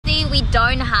we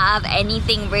don't have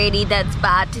anything really that's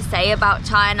bad to say about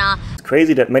China. It's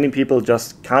crazy that many people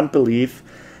just can't believe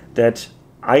that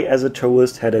I, as a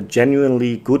tourist, had a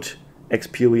genuinely good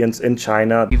experience in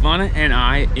China. Ivana and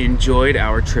I enjoyed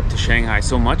our trip to Shanghai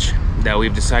so much that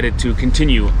we've decided to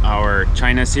continue our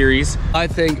China series. I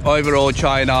think overall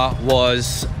China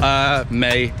was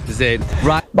amazing.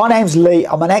 Right. My name's Lee.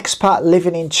 I'm an expat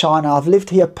living in China. I've lived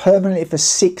here permanently for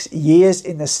 6 years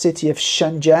in the city of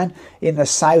Shenzhen in the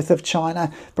south of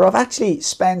China, but I've actually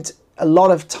spent a lot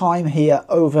of time here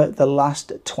over the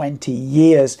last 20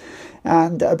 years.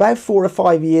 And about 4 or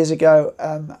 5 years ago,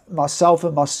 myself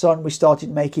and my son, we started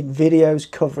making videos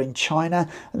covering China.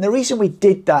 And the reason we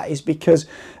did that is because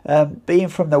being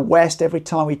from the West, every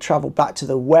time we traveled back to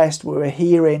the West, we were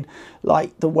hearing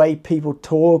like the way people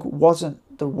talk wasn't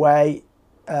the way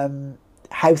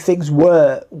how things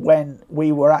were when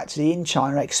we were actually in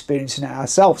China experiencing it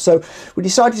ourselves. So we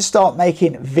decided to start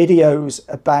making videos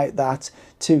about that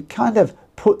to kind of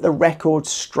put the record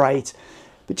straight.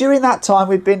 But during that time,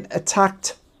 we've been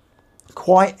attacked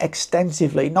quite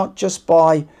extensively, not just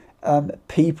by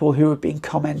people who have been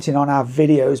commenting on our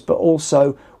videos, but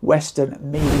also Western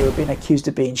media who have been accused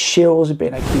of being shills, have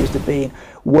been accused of being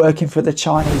working for the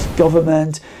Chinese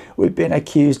government. We've been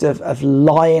accused of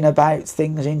lying about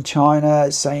things in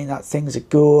China, saying that things are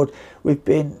good. We've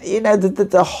been, you know,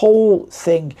 the whole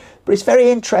thing. But it's very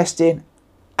interesting.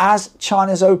 As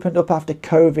China's opened up after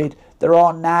COVID, there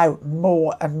are now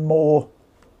more and more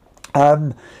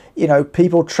you know,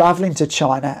 people traveling to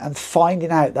China and finding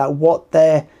out that what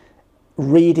they're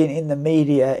reading in the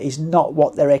media is not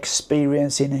what they're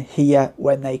experiencing here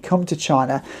when they come to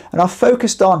China. And I've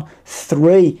focused on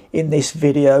 3 in this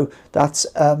video. That's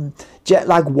Jet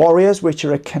Lag Warriors, which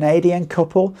are a Canadian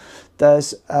couple.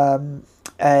 There's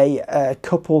a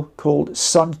couple called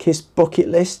Sun-Kissed Bucket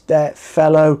List. They're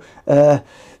fellow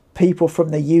people from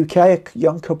the UK, a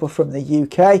young couple from the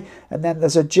UK. And then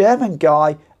there's a German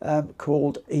guy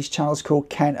his channel's called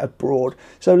Ken Abroad.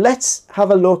 So let's have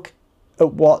a look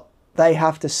at what they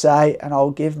have to say, and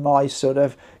I'll give my sort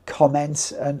of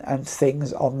comments and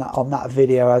things on that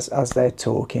video as they're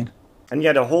talking. And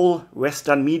yeah, the whole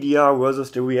Western media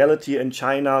versus the reality in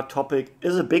China topic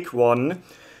is a big one,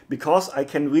 because I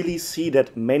can really see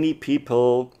that many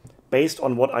people, based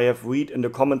on what I have read in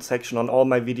the comment section on all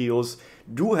my videos,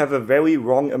 do have a very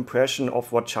wrong impression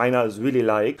of what China is really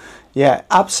like. Yeah,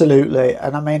 absolutely.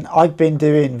 And I mean, I've been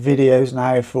doing videos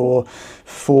now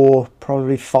for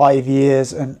probably 5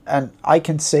 years, and I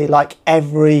can see, like,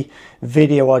 every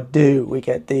video I do, we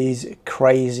get these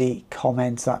crazy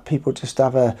comments that people just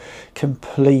have a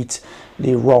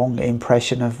completely wrong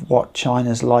impression of what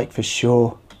China's like, for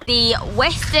sure. The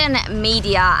Western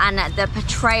media and the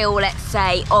portrayal, let's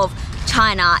say, of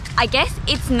China, I guess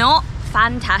it's not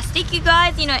fantastic, you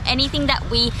guys. You know, anything that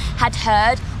we had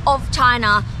heard of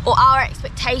China or our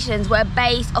expectations were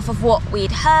based off of what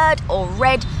we'd heard or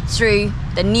read through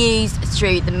the news,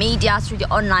 through the media, through the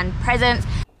online presence.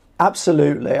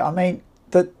 Absolutely. I mean,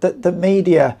 the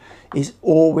media is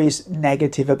always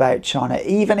negative about China.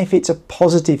 Even if it's a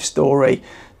positive story,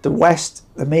 the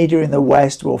media in the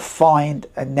West will find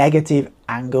a negative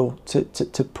angle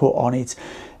to put on it.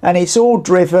 And it's all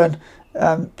driven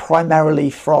primarily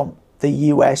from the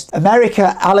US.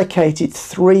 America allocated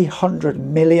 $300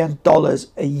 million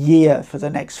a year for the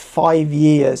next 5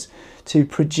 years to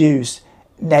produce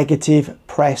negative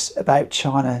press about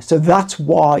China. So that's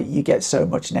why you get so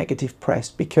much negative press,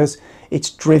 because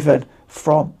it's driven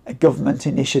from a government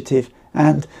initiative,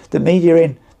 and the media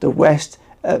in the West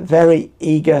are very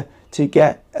eager to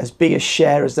get as big a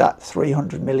share as that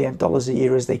 $300 million a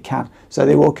year as they can. So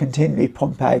they will continually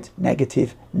pump out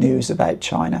negative news about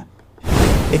China.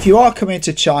 If you are coming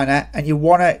to China and you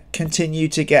want to continue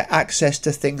to get access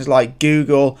to things like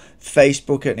Google,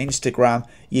 Facebook and Instagram,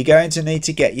 you're going to need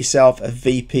to get yourself a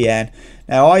VPN.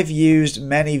 Now, I've used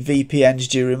many VPNs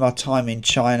during my time in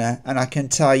China, and I can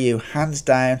tell you, hands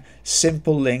down,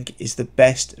 Simple Link is the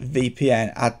best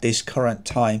VPN at this current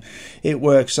time. It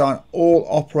works on all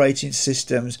operating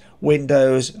systems,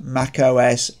 Windows, Mac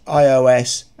OS,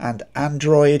 iOS and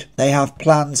Android. They have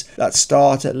plans that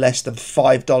start at less than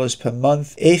 $5 per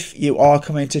month. If you are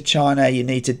coming to China, you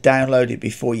need to download it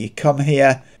before you come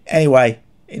here. Anyway,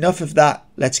 enough of that.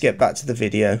 Let's get back to the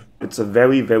video. It's a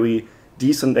very, very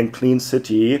decent and clean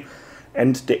city,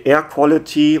 and the air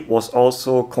quality was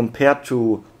also, compared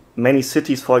to many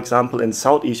cities, for example in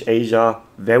Southeast Asia,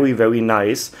 very, very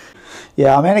nice.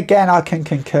 Yeah, I mean, again, I can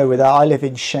concur with that. I live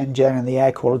in Shenzhen and the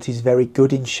air quality is very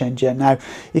good in Shenzhen. Now,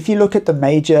 if you look at the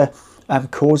major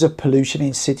cause of pollution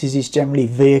in cities, is generally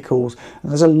vehicles,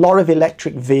 and there's a lot of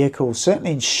electric vehicles.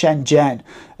 Certainly in Shenzhen,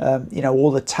 You know,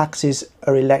 all the taxis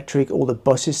are electric, all the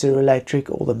buses are electric,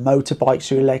 all the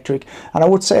motorbikes are electric, and I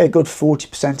would say a good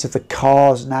 40% of the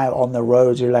cars now on the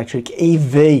roads are electric.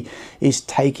 EV is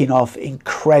taking off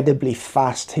incredibly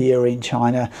fast here in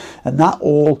China, and that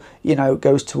all, you know,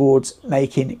 goes towards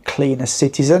making cleaner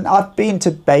cities. And I've been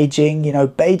to Beijing. You know,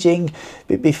 Beijing,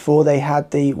 before they had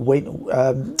the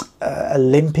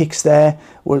Olympics there,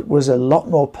 was a lot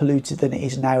more polluted than it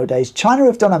is nowadays. China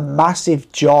have done a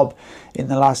massive job in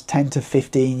the last 10 to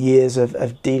 15 years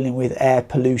of dealing with air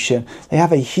pollution. They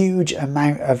have a huge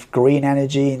amount of green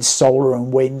energy in solar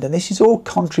and wind, and this is all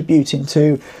contributing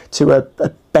to a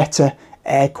better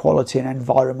air quality and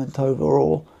environment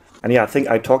overall. And yeah, I think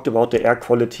I talked about the air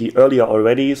quality earlier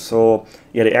already. So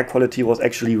yeah, the air quality was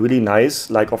actually really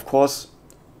nice. Like, of course,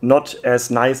 not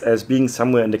as nice as being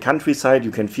somewhere in the countryside.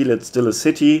 You can feel it's still a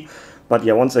city. But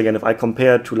yeah, once again, if I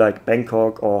compare it to like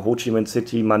Bangkok or Ho Chi Minh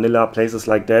City, Manila, places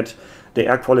like that, the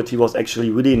air quality was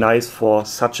actually really nice for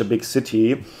such a big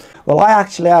city. Well, I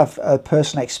actually have a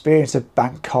personal experience of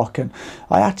Bangkok, and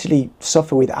I actually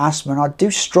suffer with asthma, and I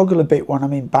do struggle a bit when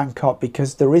I'm in Bangkok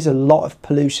because there is a lot of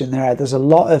pollution there. There's a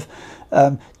lot of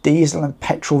diesel and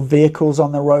petrol vehicles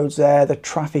on the roads there. The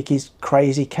traffic is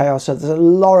crazy chaos, so there's a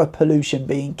lot of pollution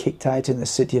being kicked out in the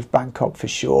city of Bangkok for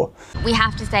sure. We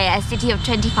have to say, a city of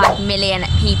 25 million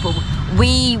people,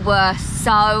 we were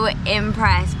so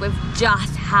impressed with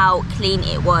just how clean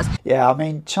it was. Yeah, I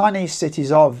mean, Chinese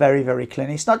cities are very, very clean.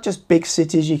 It's not just big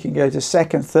cities. You can go to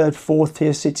second, third, fourth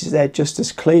tier cities. They're just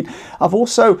as clean.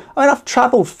 I've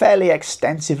travelled fairly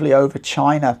extensively over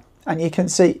China, and you can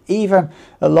see even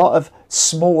a lot of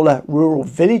smaller rural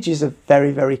villages are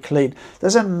very, very clean.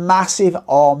 There's a massive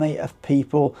army of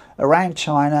people around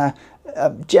China,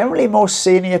 generally more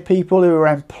senior people who are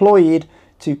employed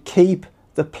to keep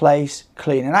the place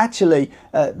clean. And actually,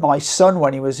 my son,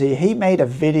 when he was here, he made a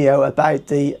video about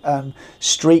the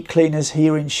street cleaners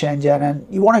here in Shenzhen, and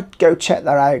you want to go check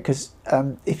that out because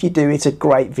if you do, it's a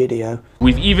great video.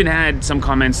 We've even had some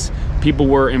comments. People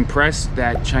were impressed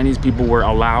that Chinese people were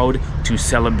allowed to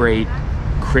celebrate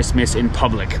Christmas in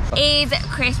public. Is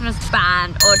Christmas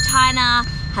banned, or China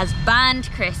has banned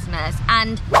Christmas?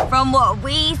 And from what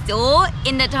we saw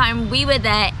in the time we were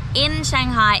there in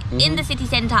Shanghai, in the city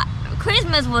centre,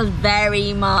 Christmas was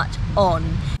very much on.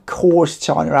 Of course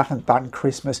China haven't banned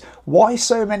Christmas. Why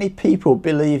so many people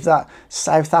believe that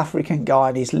South African guy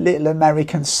and his little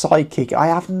American sidekick? I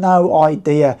have no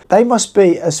idea. They must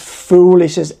be as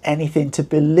foolish as anything to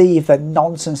believe the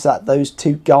nonsense that those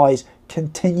two guys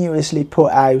continuously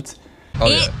put out.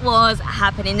 It was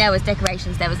happening. There was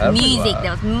decorations, there was music,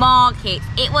 there was markets.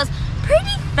 It was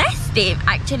pretty festive,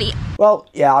 actually. Well,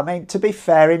 yeah, I mean, to be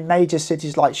fair, in major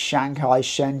cities like Shanghai,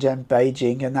 Shenzhen,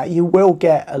 Beijing and that, you will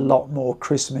get a lot more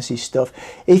Christmassy stuff.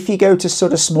 If you go to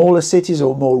sort of smaller cities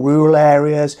or more rural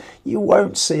areas, you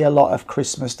won't see a lot of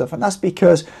Christmas stuff. And that's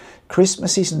because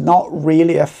Christmas is not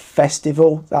really a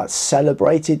festival that's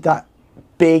celebrated that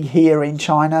big here in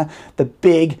China. The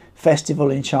big festival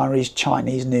in China is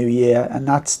Chinese New Year, and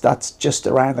that's just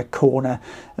around the corner,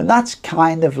 and that's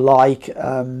kind of like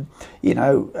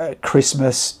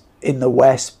Christmas in the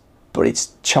West, but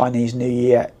it's Chinese New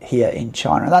Year here in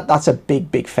China. That's a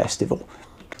big festival.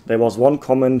 There was one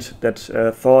comment that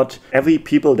thought every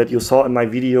people that you saw in my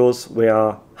videos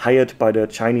were hired by the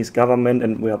Chinese government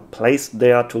and were placed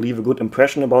there to leave a good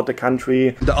impression about the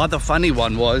country. The other funny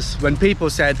one was when people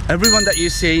said, everyone that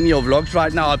you see in your vlogs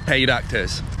right now are paid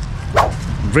actors.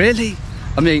 Really?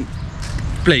 I mean,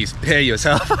 please, hear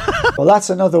yourself. Well, that's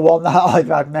another one that I've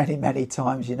had many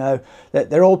times, you know, that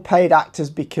they're all paid actors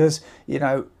because, you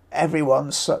know,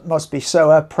 everyone must be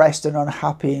so oppressed and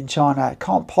unhappy in China. I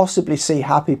can't possibly see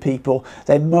happy people.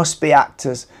 They must be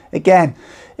actors. Again,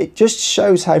 it just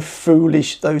shows how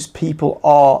foolish those people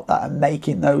are that are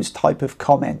making those type of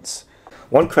comments.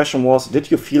 One question was,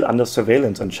 did you feel under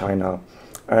surveillance in China?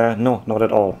 No, not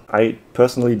at all. I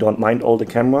personally don't mind all the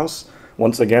cameras.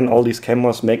 Once again, all these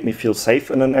cameras make me feel safe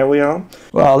in an area.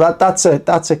 Well, that's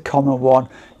a common one.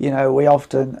 You know, we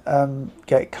often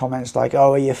get comments like,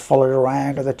 "Oh, are you followed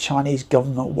around? Or the Chinese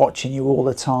government watching you all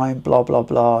the time?" Blah blah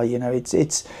blah. You know,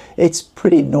 it's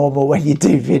pretty normal when you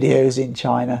do videos in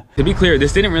China. To be clear,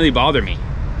 this didn't really bother me.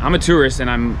 I'm a tourist and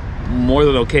I'm more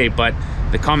than okay, but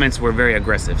the comments were very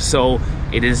aggressive. So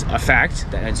it is a fact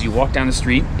that as you walk down the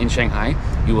street in Shanghai,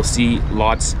 you will see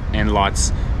lots and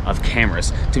lots of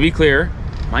cameras. To be clear,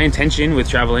 my intention with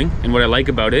traveling and what I like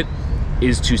about it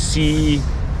is to see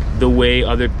the way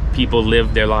other people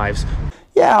live their lives.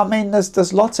 Yeah, I mean,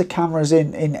 there's lots of cameras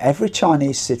in every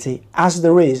Chinese city, as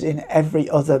there is in every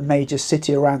other major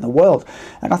city around the world.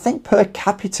 And I think per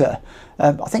capita,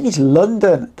 I think it's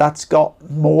London that's got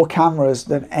more cameras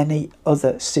than any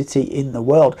other city in the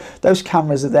world. Those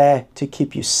cameras are there to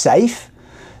keep you safe.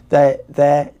 They're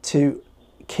there to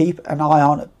keep an eye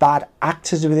on bad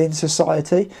actors within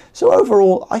society. So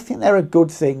overall, I think they're a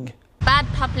good thing. Bad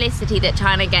publicity that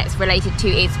China gets related to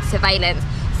its surveillance,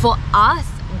 for us,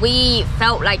 we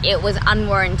felt like it was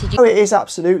unwarranted. It is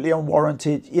absolutely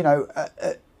unwarranted. You know,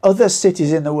 other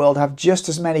cities in the world have just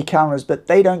as many cameras, but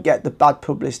they don't get the bad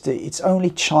publicity. It's only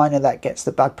China that gets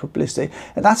the bad publicity.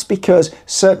 And that's because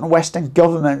certain Western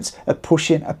governments are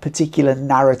pushing a particular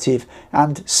narrative,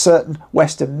 and certain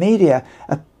Western media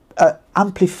are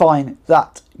amplifying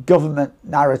that government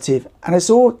narrative. And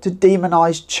it's all to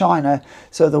demonize China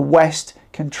so the West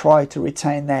can try to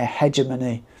retain their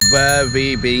hegemony. Were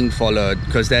we being followed?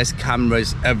 Because there's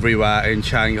cameras everywhere in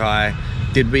Shanghai.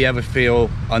 Did we ever feel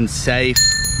unsafe?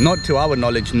 Not to our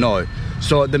knowledge, no.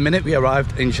 So the minute we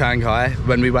arrived in Shanghai,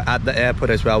 when we were at the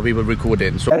airport as well, we were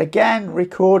recording. So but again,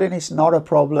 recording is not a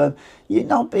problem. You're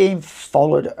not being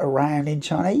followed around in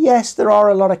China. Yes, there are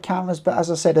a lot of cameras, but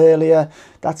as I said earlier,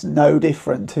 that's no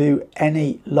different to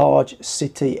any large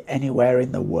city anywhere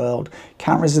in the world.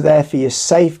 Cameras are there for your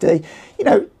safety. You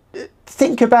know,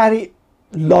 think about it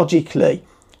logically.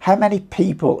 How many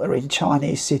people are in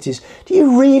Chinese cities? Do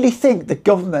you really think the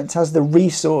government has the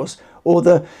resource or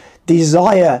the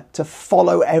desire to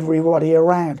follow everybody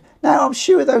around? Now, I'm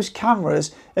sure those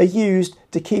cameras are used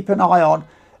to keep an eye on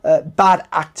bad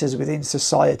actors within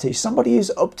society, somebody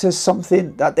who's up to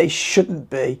something that they shouldn't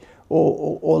be,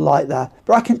 or like that.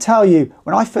 But I can tell you,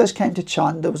 when I first came to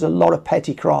China, there was a lot of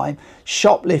petty crime,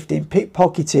 shoplifting,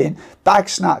 pickpocketing, bag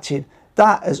snatching.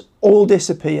 That has all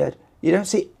disappeared. You don't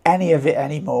see any of it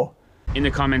anymore. In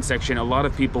the comment section, a lot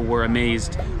of people were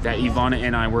amazed that Ivana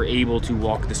and I were able to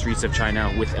walk the streets of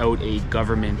China without a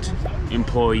government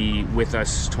employee with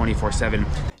us 24/7.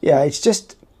 Yeah, it's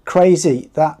just crazy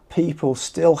that people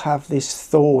still have this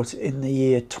thought in the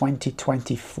year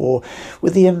 2024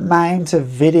 with the amount of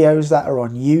videos that are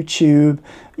on YouTube.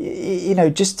 You know,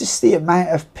 just the amount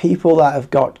of people that have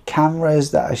got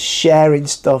cameras that are sharing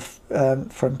stuff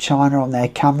from China on their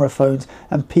camera phones,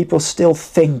 and people still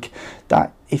think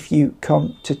that if you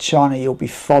come to China you'll be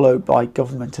followed by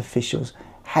government officials.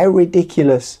 How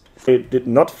ridiculous. It did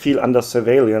not feel under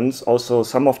surveillance. Also,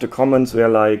 some of the comments were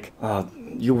like,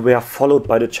 you were followed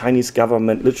by the Chinese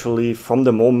government literally from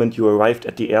the moment you arrived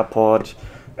at the airport.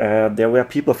 There were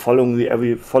people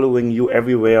following you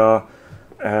everywhere.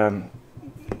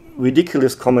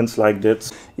 Ridiculous comments like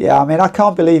this. Yeah, I mean, I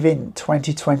can't believe in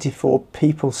 2024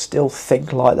 people still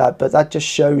think like that, but that just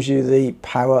shows you the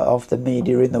power of the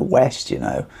media in the West, you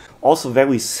know. Also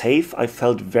very safe. I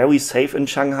felt very safe in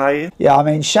Shanghai. Yeah, I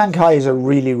mean, Shanghai is a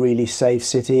really, really safe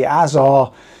city, as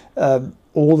are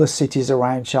all the cities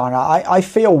around China. I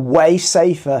feel way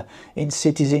safer in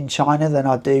cities in China than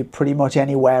I do pretty much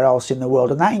anywhere else in the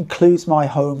world, and that includes my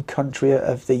home country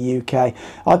of the UK.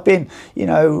 I've been, you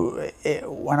know,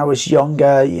 when I was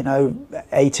younger, you know,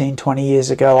 18, 20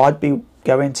 years ago, I'd be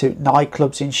going to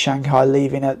nightclubs in Shanghai,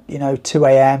 leaving at, you know, 2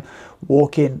 a.m,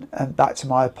 walking back to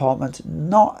my apartment.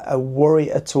 Not a worry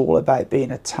at all about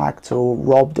being attacked or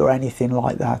robbed or anything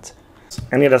like that.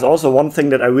 And yeah, there's also one thing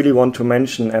that I really want to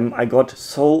mention. I got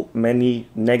so many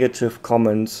negative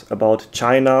comments about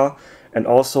China, and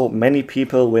also many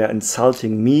people were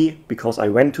insulting me because I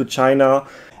went to China.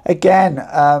 Again,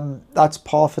 that's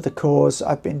par for the course.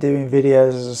 I've been doing videos,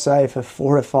 as I say, for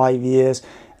 4 or 5 years,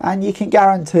 and you can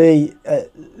guarantee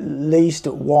at least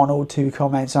 1 or 2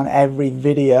 comments on every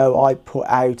video I put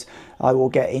out. I will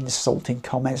get insulting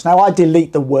comments. Now, I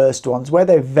delete the worst ones. Where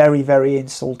they're very, very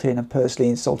insulting and personally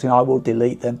insulting, I will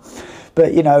delete them.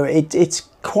 But, you know, it's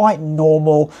quite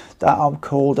normal that I'm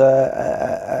called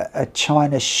a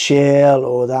China shill,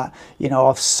 or that, you know,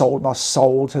 I've sold my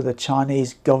soul to the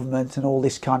Chinese government and all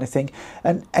this kind of thing.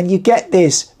 And you get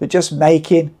this for just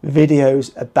making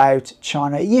videos about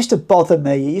China. It used to bother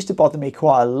me. It used to bother me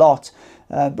quite a lot.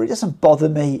 But it doesn't bother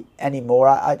me anymore.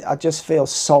 I just feel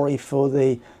sorry for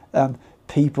the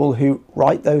people who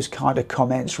write those kind of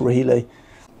comments, really.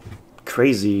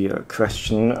 Crazy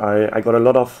question. I got a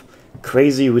lot of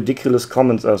crazy, ridiculous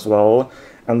comments as well,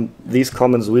 and these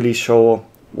comments really show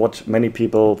what many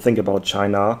people think about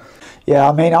China. Yeah,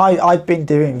 I mean, I've been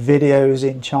doing videos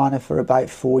in China for about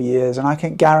 4 years, and I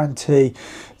can guarantee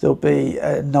there'll be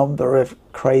a number of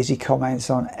crazy comments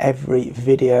on every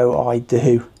video I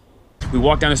do. We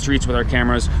walked down the streets with our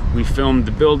cameras. We filmed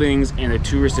the buildings and the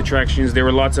tourist attractions. There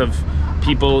were lots of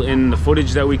people in the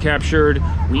footage that we captured.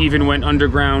 We even went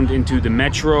underground into the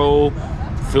metro,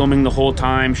 filming the whole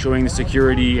time, showing the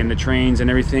security and the trains and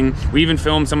everything. We even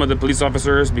filmed some of the police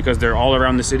officers because they're all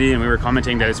around the city, and we were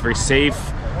commenting that it's very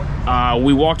safe.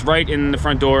 We walked right in the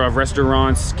front door of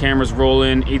restaurants, cameras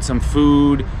rolling, ate some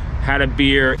food, had a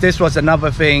beer. This was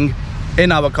another thing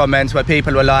in our comments where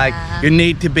people were like, you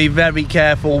need to be very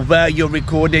careful where you're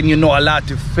recording, you're not allowed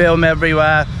to film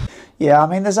everywhere. Yeah, I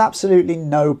mean, there's absolutely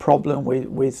no problem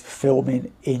with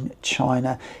filming in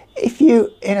China. If you're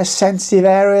in a sensitive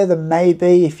area, then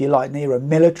maybe if you're like near a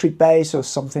military base or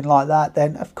something like that,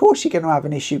 then of course you're going to have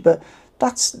an issue, but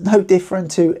that's no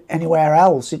different to anywhere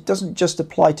else. It doesn't just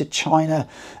apply to China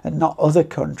and not other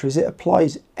countries, it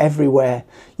applies everywhere.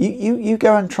 You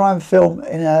go and try and film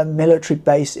in a military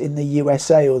base in the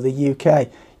USA or the UK,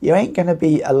 you ain't going to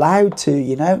be allowed to,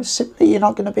 you know, simply you're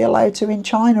not going to be allowed to in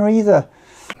China either.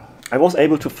 I was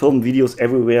able to film videos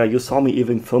everywhere. You saw me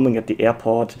even filming at the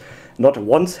airport. Not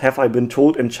once have I been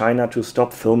told in China to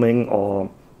stop filming or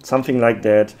something like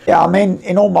that. Yeah, I mean,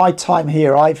 in all my time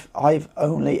here, I've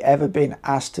only ever been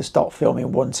asked to stop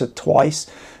filming once or twice,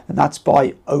 and that's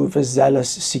by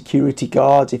overzealous security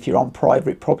guards. If you're on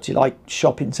private property, like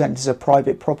shopping centres are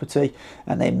private property,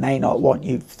 and they may not want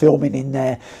you filming in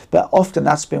there. But often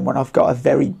that's been when I've got a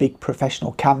very big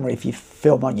professional camera. If you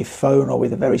film on your phone or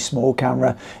with a very small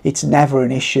camera, it's never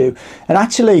an issue. And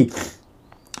actually,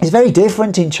 it's very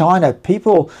different in China.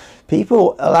 People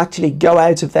will actually go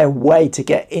out of their way to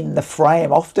get in the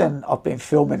frame. Often I've been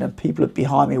filming and people are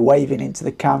behind me waving into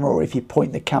the camera, or if you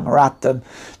point the camera at them,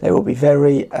 they will be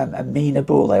very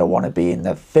amenable. They'll want to be in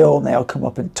the film. They'll come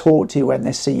up and talk to you when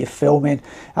they see you filming,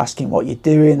 asking what you're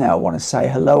doing. They'll want to say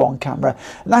hello on camera.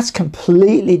 And that's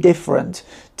completely different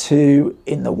to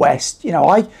in the West. You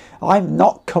know, I'm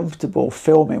not comfortable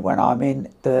filming when I'm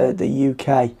in the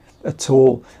UK at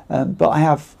all, but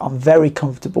I'm very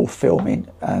comfortable filming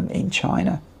in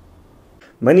China.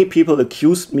 Many people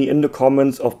accused me in the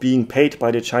comments of being paid by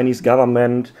the Chinese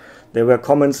government. There were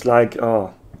comments like,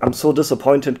 oh, I'm so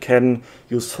disappointed, Ken,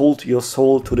 you sold your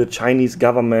soul to the Chinese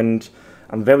government.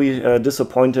 I'm very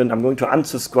disappointed, I'm going to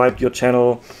unsubscribe your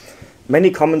channel. Many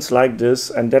comments like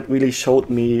this, and that really showed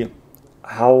me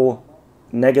how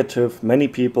negative many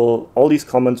people, all these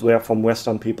comments were from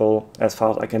Western people, as far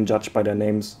as I can judge by their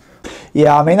names.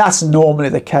 Yeah, I mean, that's normally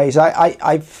the case.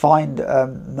 I find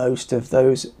most of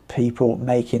those people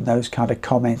making those kind of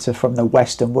comments are from the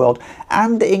Western world,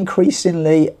 and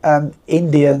increasingly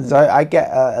Indians. I get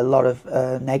a lot of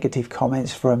negative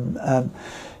comments from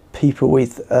people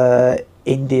with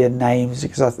Indian names,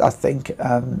 because I think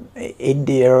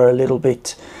India are a little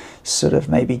bit sort of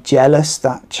maybe jealous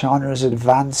that China has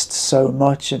advanced so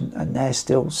much, and they're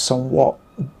still somewhat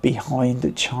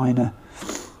behind China.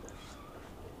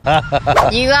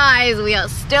 You guys, we are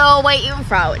still waiting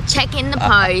for our check in the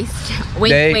post.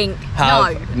 Wink, They wink.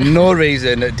 have No. no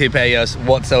reason to pay us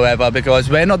whatsoever, because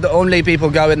we're not the only people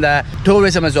going there.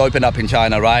 Tourism has opened up in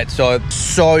China, right?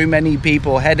 So many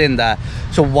people heading there.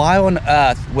 So why on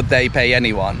earth would they pay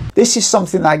anyone? This is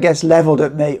something that gets leveled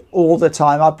at me all the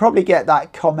time. I probably get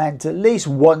that comment at least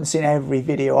once in every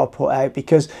video I put out,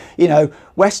 because, you know,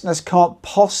 Westerners can't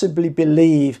possibly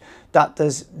believe that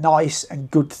there's nice and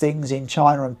good things in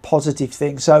China and positive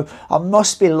things. So I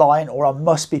must be lying, or I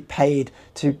must be paid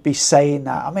to be saying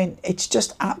that. I mean, it's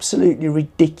just absolutely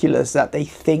ridiculous that they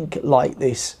think like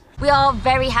this. We are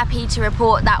very happy to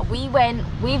report that we went,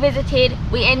 we visited,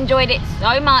 we enjoyed it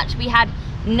so much. We had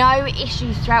no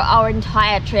issues throughout our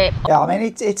entire trip. Yeah, I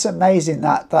mean, it's amazing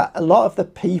that a lot of the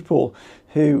people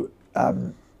who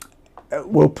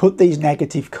will put these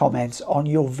negative comments on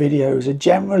your videos are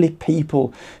generally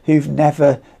people who've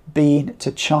never been to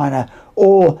China,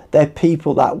 or they're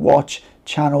people that watch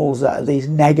channels that are these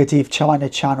negative China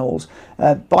channels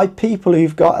by people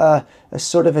who've got a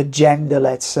sort of agenda,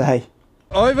 let's say.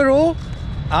 Overall,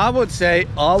 I would say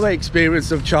our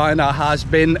experience of China has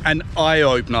been an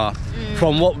eye-opener.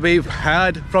 From what we've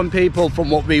heard from people, from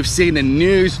what we've seen in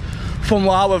news, from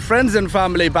what our friends and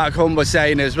family back home were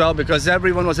saying as well, because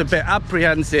everyone was a bit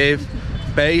apprehensive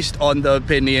based on the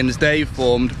opinions they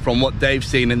formed from what they've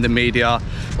seen in the media.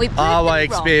 Our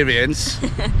experience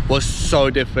was so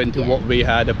different to what we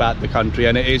heard about the country,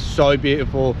 and it is so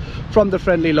beautiful, from the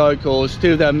friendly locals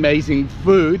to the amazing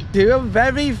food to a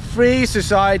very free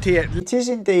society. It is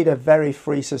indeed a very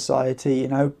free society. You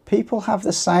know, people have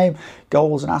the same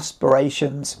goals and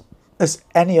aspirations as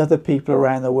any other people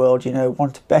around the world, you know,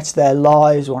 want to better their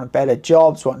lives, want better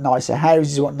jobs, want nicer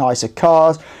houses, want nicer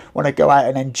cars, want to go out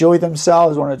and enjoy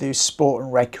themselves, want to do sport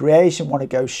and recreation, want to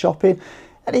go shopping.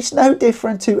 And it's no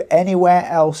different to anywhere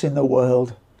else in the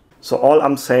world. So all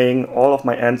I'm saying, all of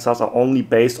my answers are only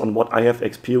based on what I have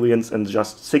experienced in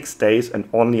just 6 days and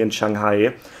only in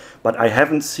Shanghai. But I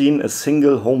haven't seen a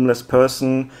single homeless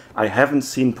person, I haven't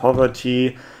seen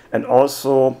poverty, and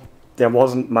also there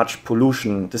wasn't much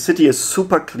pollution. The city is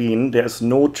super clean, there is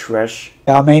no trash.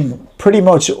 I mean, pretty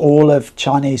much all of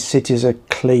Chinese cities are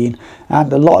clean,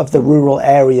 and a lot of the rural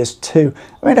areas too.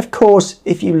 I mean, of course,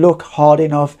 if you look hard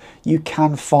enough, you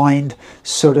can find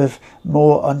sort of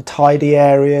more untidy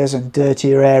areas and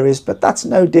dirtier areas, but that's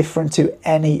no different to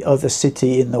any other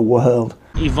city in the world.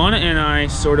 Ivana and I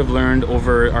sort of learned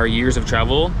over our years of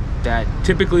travel that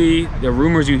typically the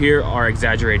rumors you hear are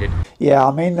exaggerated. Yeah,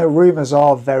 I mean, the rumours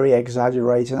are very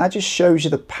exaggerated, and that just shows you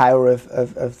the power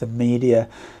of the media.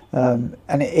 And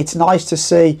it's nice to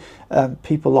see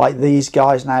people like these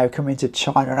guys now coming to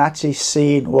China and actually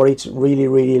seeing what it's really,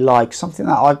 really like. Something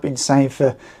that I've been saying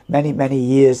for many, many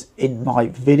years in my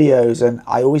videos, and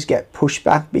I always get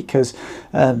pushback because,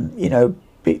 you know,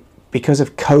 because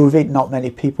of COVID, not many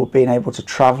people being able to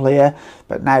travel here.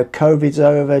 But now COVID's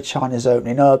over, China's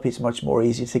opening up, it's much more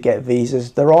easy to get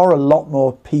visas. There are a lot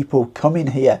more people coming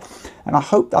here. And I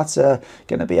hope that's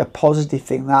going to be a positive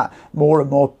thing, that more and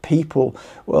more people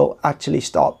will actually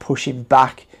start pushing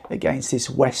back against this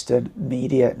Western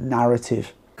media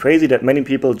narrative. Crazy that many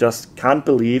people just can't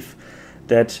believe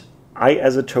that I,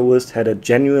 as a tourist, had a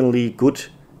genuinely good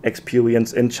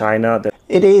experience in China.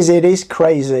 It is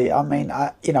crazy. I mean,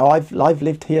 you know, I've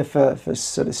lived here for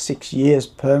sort of 6 years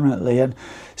permanently, and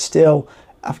still,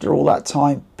 after all that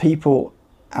time, people,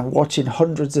 and watching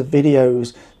hundreds of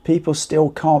videos, people still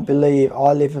can't believe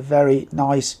I live a very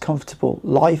nice, comfortable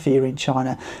life here in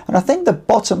China. And I think the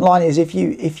bottom line is, if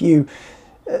you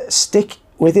stick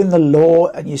within the law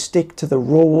and you stick to the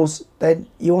rules, then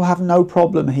you'll have no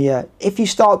problem here. If you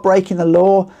start breaking the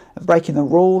law and breaking the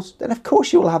rules, then of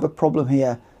course you will have a problem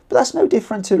here. But that's no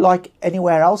different to like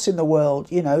anywhere else in the world.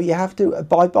 You know, you have to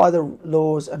abide by the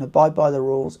laws and abide by the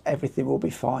rules. Everything will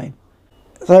be fine.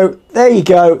 So there you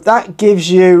go. That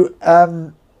gives you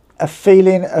a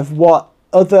feeling of what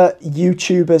other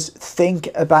YouTubers think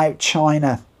about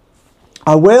China.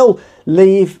 I will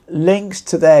leave links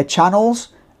to their channels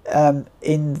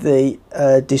in the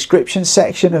description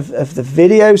section of the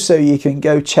video, so you can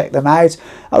go check them out.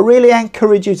 I really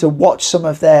encourage you to watch some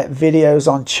of their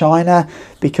videos on China,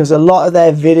 because a lot of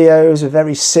their videos are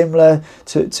very similar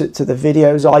to the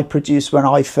videos I produced when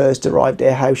I first arrived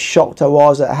here. How shocked I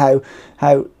was at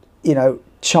how you know,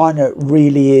 China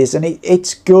really is. And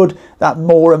it's good that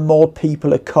more and more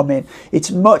people are coming. It's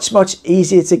much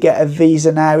easier to get a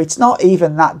visa now. It's not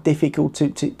even that difficult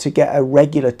to get a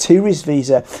regular tourist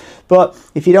visa, but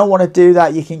if you don't want to do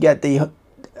that, you can get the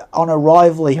on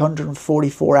arrival the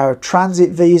 144-hour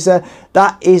transit visa.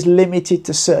 That is limited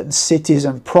to certain cities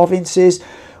and provinces.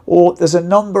 Or there's a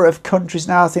number of countries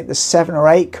now, I think there's 7 or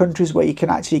 8 countries where you can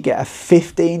actually get a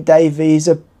 15-day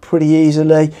visa pretty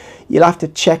easily. You'll have to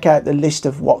check out the list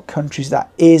of what countries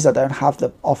that is. I don't have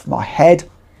them off my head.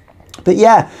 But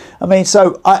yeah, I mean,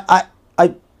 so I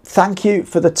thank you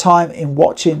for the time in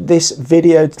watching this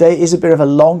video today. It is a bit of a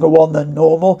longer one than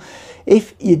normal.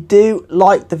 If you do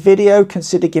like the video,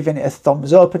 consider giving it a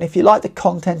thumbs up. And if you like the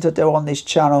content I do on this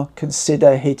channel,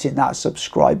 consider hitting that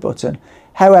subscribe button.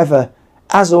 However,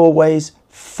 as always,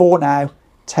 for now,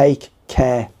 take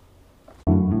care.